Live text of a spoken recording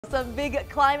Some big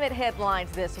climate headlines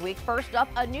this week. First up,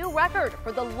 a new record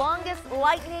for the longest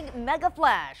lightning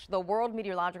megaflash. The World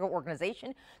Meteorological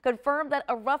Organization confirmed that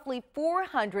a roughly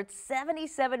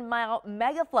 477-mile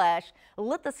megaflash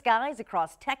lit the skies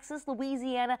across Texas,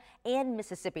 Louisiana, and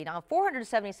Mississippi. Now,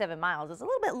 477 miles is a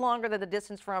little bit longer than the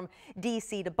distance from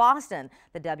D.C. to Boston.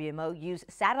 The WMO used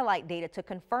satellite data to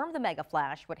confirm the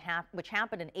megaflash, which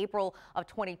happened in April of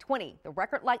 2020. The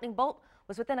record lightning bolt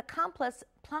was within a complex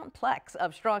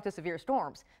of strong to severe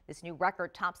storms. This new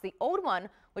record tops the old one,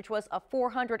 which was a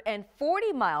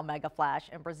 440-mile megaflash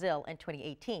in Brazil in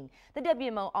 2018. The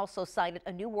WMO also cited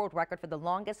a new world record for the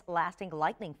longest lasting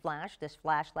lightning flash. This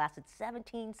flash lasted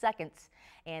 17 seconds,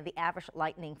 and the average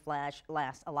lightning flash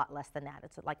lasts a lot less than that.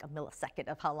 It's like a millisecond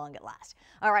of how long it lasts.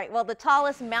 All right, well, the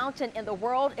tallest mountain in the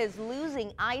world is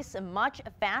losing ice much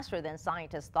faster than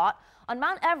scientists thought. On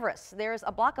Mount Everest, there's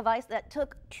a block of ice that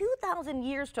took 2,000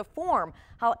 years to form.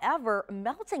 However,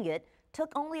 melting it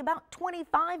took only about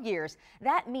 25 years.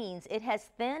 That means it has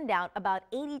thinned out about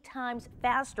 80 times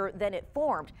faster than it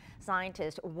formed.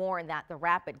 Scientists warn that the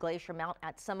rapid glacier melt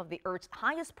at some of the Earth's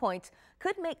highest points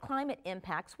could make climate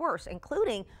impacts worse,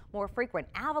 including more frequent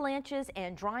avalanches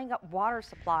and drying up water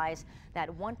supplies that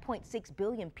 1.6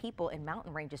 billion people in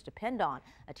mountain ranges depend on.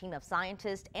 A team of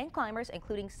scientists and climbers,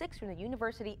 including 6 from the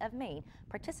University of Maine,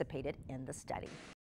 participated in the study.